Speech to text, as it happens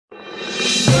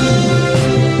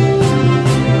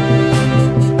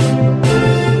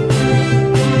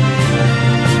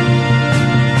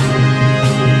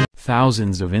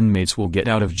thousands of inmates will get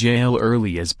out of jail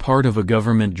early as part of a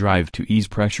government drive to ease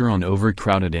pressure on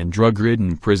overcrowded and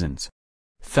drug-ridden prisons.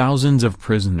 Thousands of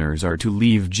prisoners are to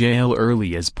leave jail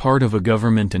early as part of a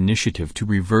government initiative to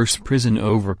reverse prison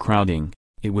overcrowding,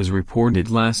 it was reported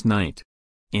last night.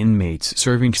 Inmates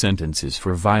serving sentences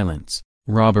for violence,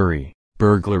 robbery,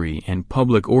 burglary and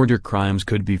public order crimes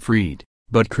could be freed,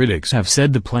 but critics have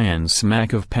said the plans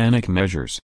smack of panic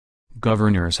measures.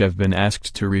 Governors have been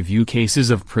asked to review cases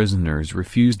of prisoners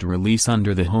refused release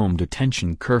under the Home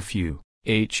Detention Curfew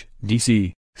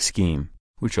 (HDC) scheme,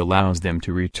 which allows them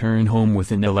to return home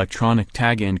with an electronic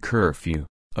tag and curfew,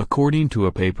 according to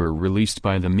a paper released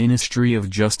by the Ministry of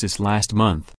Justice last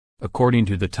month, according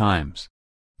to The Times.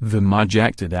 The MOJ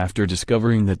acted after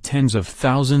discovering that tens of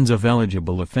thousands of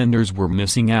eligible offenders were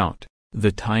missing out,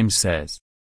 The Times says.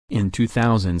 In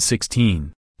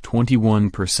 2016,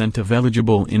 21% of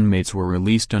eligible inmates were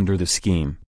released under the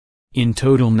scheme. In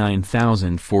total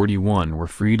 9,041 were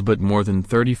freed but more than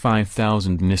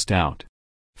 35,000 missed out.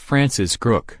 Francis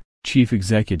Crook, chief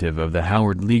executive of the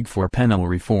Howard League for Penal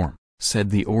Reform,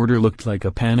 said the order looked like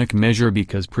a panic measure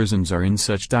because prisons are in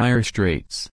such dire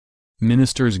straits.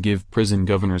 Ministers give prison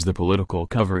governors the political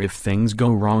cover if things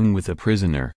go wrong with a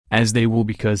prisoner, as they will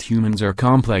because humans are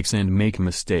complex and make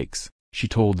mistakes, she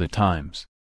told The Times.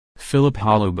 Philip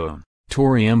Hollowbone,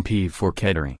 Tory MP for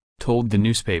Kettering, told the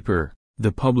newspaper,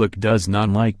 "The public does not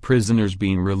like prisoners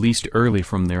being released early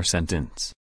from their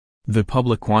sentence. The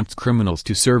public wants criminals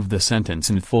to serve the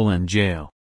sentence in full in jail.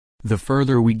 The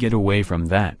further we get away from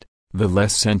that, the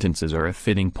less sentences are a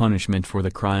fitting punishment for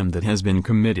the crime that has been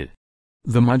committed."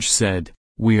 The MOJ said,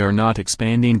 "We are not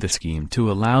expanding the scheme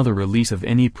to allow the release of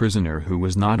any prisoner who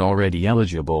was not already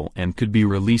eligible and could be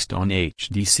released on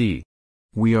HDC.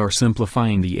 We are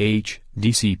simplifying the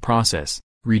HDC process,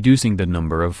 reducing the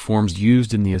number of forms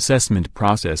used in the assessment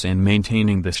process and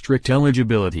maintaining the strict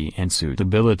eligibility and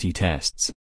suitability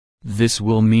tests. This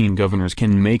will mean governors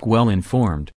can make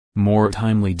well-informed, more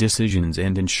timely decisions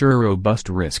and ensure robust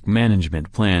risk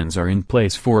management plans are in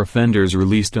place for offenders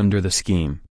released under the scheme."